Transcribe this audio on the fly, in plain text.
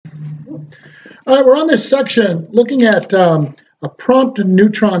All right, we're on this section looking at a prompt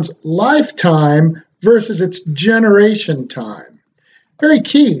neutron's lifetime versus its generation time. Very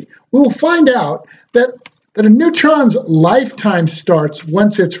key. We will find out that a neutron's lifetime starts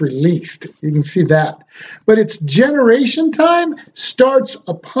once it's released. You can see that. But its generation time starts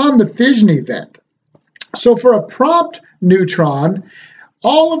upon the fission event. So for a prompt neutron,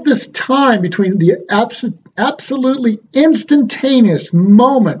 all of this time between the absolutely instantaneous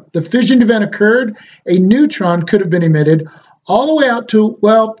moment the fission event occurred, a neutron could have been emitted all the way out to,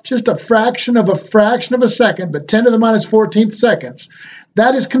 well, just a fraction of a second, but 10 to the minus 14th seconds.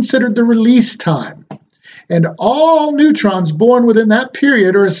 That is considered the release time. And all neutrons born within that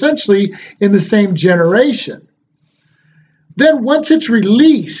period are essentially in the same generation. Then once it's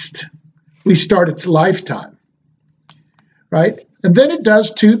released, we start its lifetime, right? And then it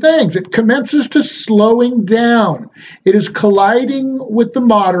does two things. It commences to slowing down. It is colliding with the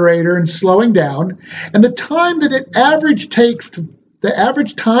moderator and slowing down. And the time that it average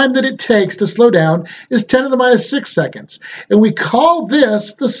time that it takes to slow down is 10 to the minus 6 seconds. And we call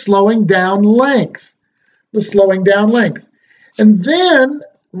this the slowing down length. The slowing down length. And then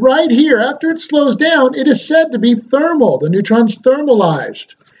right here, after it slows down, it is said to be thermal. The neutron's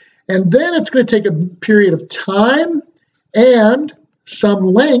thermalized. And then it's going to take a period of time and some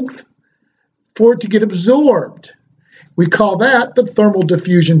length for it to get absorbed. We call that the thermal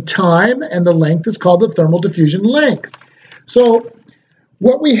diffusion time, and the length is called the thermal diffusion length. So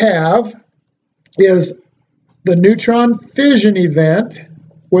what we have is the neutron fission event,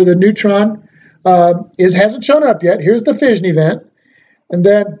 where the neutron hasn't shown up yet. Here's the fission event. And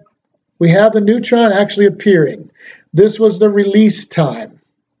then we have the neutron actually appearing. This was the release time.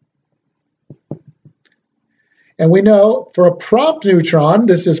 And we know for a prompt neutron,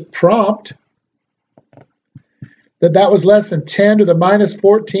 this is prompt, that was less than 10 to the minus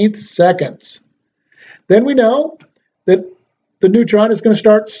 14th seconds. Then we know that the neutron is going to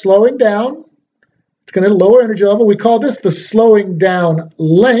start slowing down. It's going to lower energy level. We call this the slowing down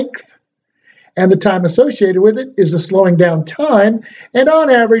length. And the time associated with it is the slowing down time. And on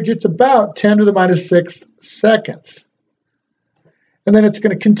average, it's about 10 to the minus 6 seconds. And then it's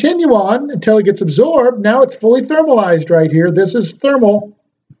going to continue on until it gets absorbed. Now it's fully thermalized right here. This is thermal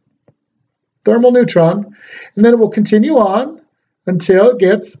neutron. And then it will continue on until it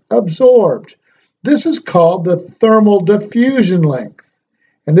gets absorbed. This is called the thermal diffusion length.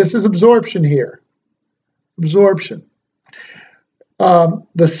 And this is absorption here. Absorption.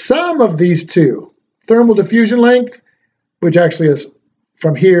 The sum of these two, thermal diffusion length, which actually is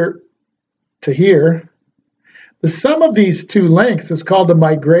from here to here, the sum of these two lengths is called the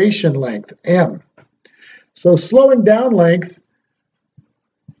migration length, M. So slowing down length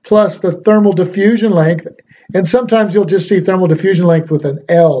plus the thermal diffusion length, and sometimes you'll just see thermal diffusion length with an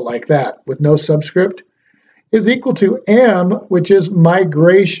L like that, with no subscript, is equal to M, which is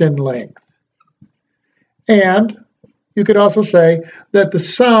migration length. And you could also say that the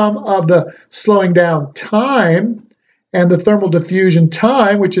sum of the slowing down time and the thermal diffusion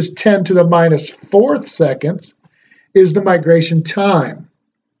time, which is 10 to the minus 4th seconds, is the migration time.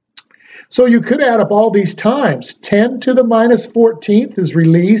 So you could add up all these times. 10 to the minus 14th is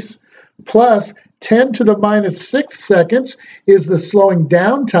release, plus 10 to the minus 6th seconds is the slowing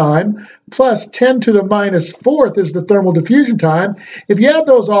down time, plus 10 to the minus 4th is the thermal diffusion time. If you add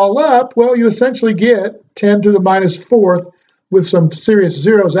those all up, well, you essentially get 10 to the minus 4th with some serious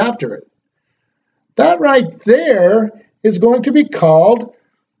zeros after it. That right there is going to be called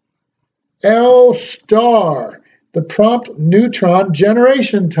L star. The prompt neutron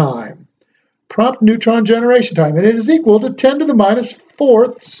generation time. Prompt neutron generation time. And it is equal to 10 to the minus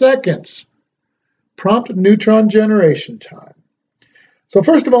 4th seconds. Prompt neutron generation time. So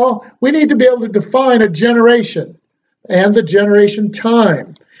first of all, we need to be able to define a generation and the generation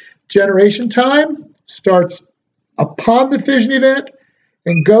time. Generation time starts upon the fission event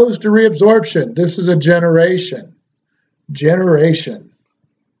and goes to reabsorption. This is a generation. Generation.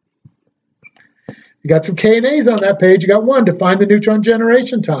 You got some K and A's on that page. You got one, define the neutron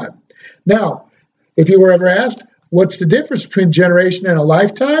generation time. Now, if you were ever asked, what's the difference between generation and a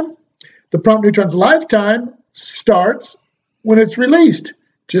lifetime? The prompt neutron's lifetime starts when it's released,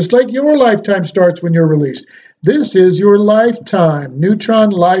 just like your lifetime starts when you're released. This is your lifetime, neutron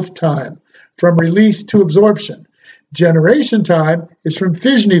lifetime, from release to absorption. Generation time is from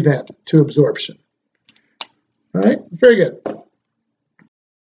fission event to absorption. All right, very good.